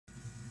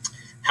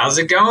How's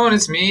it going?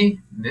 It's me,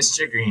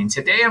 Mr. Green.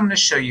 Today I'm going to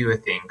show you a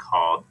thing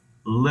called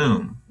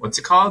Loom. What's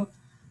it called?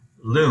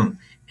 Loom.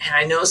 And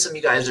I know some of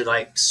you guys are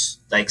like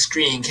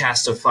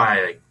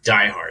Screencastify, like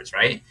diehards,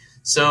 right?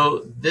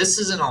 So this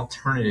is an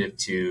alternative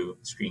to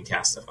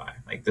Screencastify.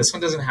 Like this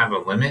one doesn't have a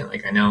limit.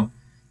 Like I know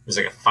there's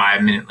like a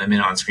 5-minute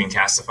limit on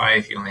Screencastify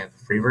if you only have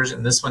the free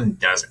version. This one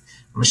doesn't.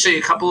 I'm going to show you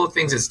a couple of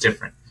things that's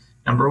different.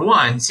 Number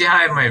one, see how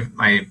I have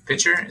my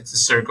picture? It's a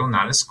circle,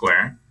 not a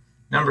square.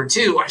 Number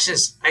two, watch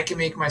this. I can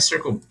make my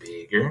circle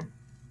bigger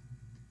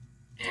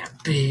and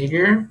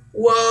bigger.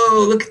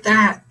 Whoa, look at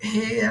that.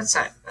 Hey, that's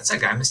that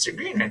guy, Mr.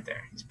 Green right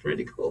there. He's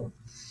pretty cool.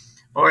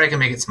 Or I can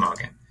make it small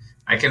again.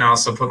 I can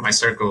also put my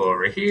circle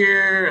over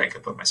here. I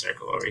can put my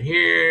circle over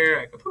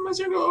here. I can put my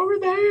circle over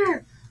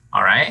there.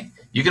 All right.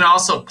 You can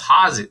also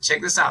pause it.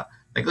 Check this out.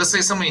 Like, let's say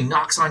somebody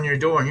knocks on your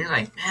door and you're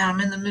like, man, I'm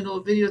in the middle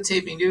of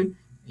videotaping, dude.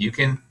 You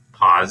can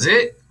pause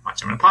it.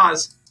 Watch, I'm going to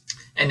pause.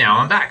 And now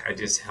I'm back. I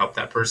just helped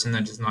that person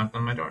that just knocked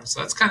on my door. So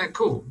that's kind of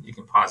cool. You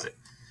can pause it.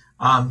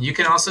 You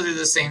can also do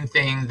the same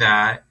thing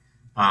that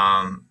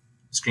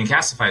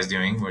Screencastify is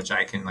doing, which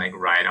I can like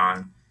write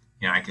on.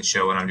 You know, I can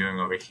show what I'm doing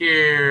over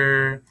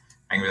here.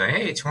 I can be like,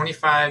 hey,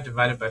 25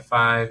 divided by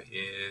 5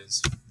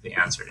 is, the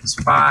answer is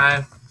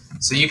 5.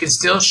 So you can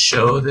still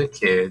show the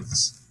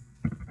kids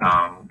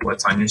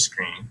what's on your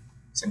screen.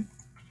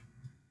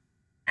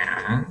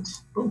 And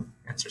boom,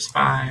 answer's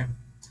 5.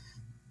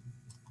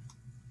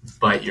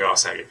 But you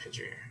also have your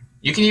picture here.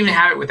 You can even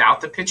have it without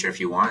the picture if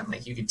you want.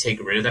 Like you could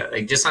take rid of that.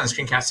 Like just on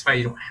Screencastify,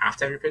 you don't have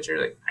to have your picture.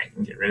 Like I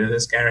can get rid of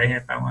this guy right here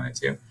if I wanted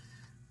to.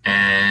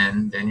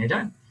 And then you're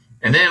done.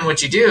 And then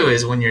what you do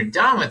is when you're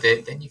done with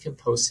it, then you can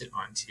post it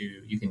onto,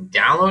 you can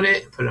download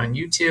it and put it on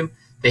YouTube.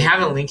 They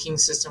have a linking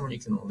system where you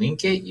can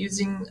link it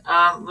using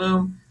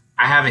Loom.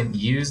 I haven't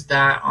used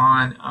that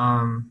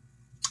on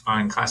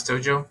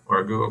ClassDojo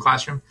or Google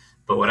Classroom.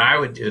 But what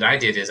I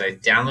did is I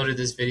downloaded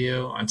this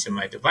video onto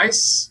my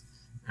device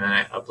and then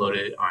I uploaded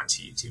it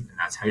onto YouTube. And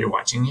that's how you're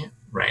watching it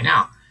right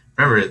now.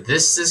 Remember,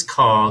 this is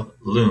called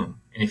Loom.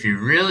 And if you're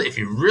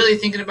really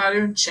thinking about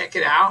it, check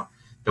it out.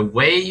 The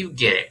way you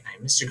get it.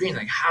 Hey, Mr. Green,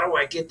 like, how do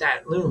I get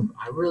that Loom?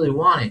 I really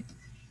want it.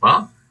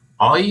 Well,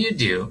 all you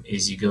do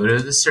is you go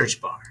to the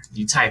search bar.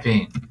 You type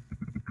in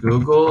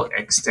Google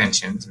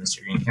Extensions.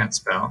 Mr. Green can't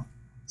spell.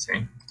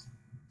 See?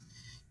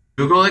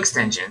 Google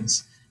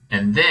Extensions.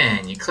 And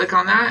then you click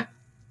on that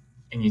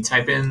and you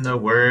type in the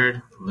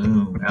word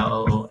Loom,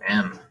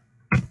 L-O-M.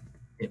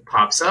 It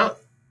pops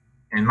up.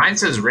 And mine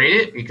says rate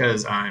it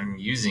because I'm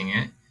using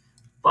it.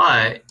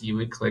 But you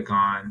would click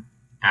on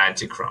Add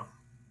to Chrome.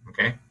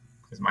 Okay?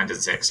 Because mine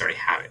doesn't say because I already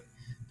have it.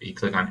 But you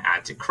click on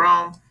Add to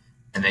Chrome,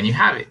 and then you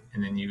have it.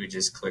 And then you would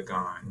just click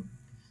on,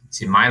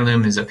 see, my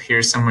Loom is up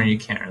here somewhere. You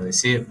can't really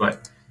see it,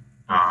 but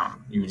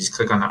you would just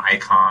click on the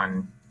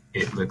icon.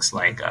 It looks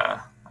like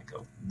a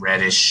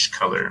reddish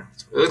color.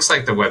 It looks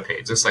like the web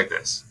page. It looks like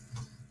this.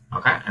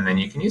 Okay, and then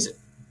you can use it.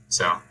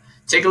 So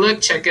take a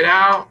look, check it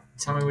out.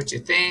 Tell me what you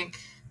think.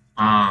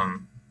 Yeah,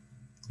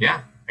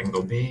 I can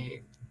go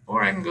big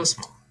or I can go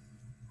small.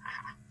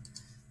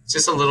 It's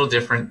just a little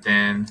different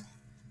than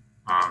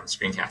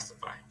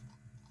Screencastify.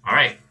 All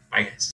right, bye guys.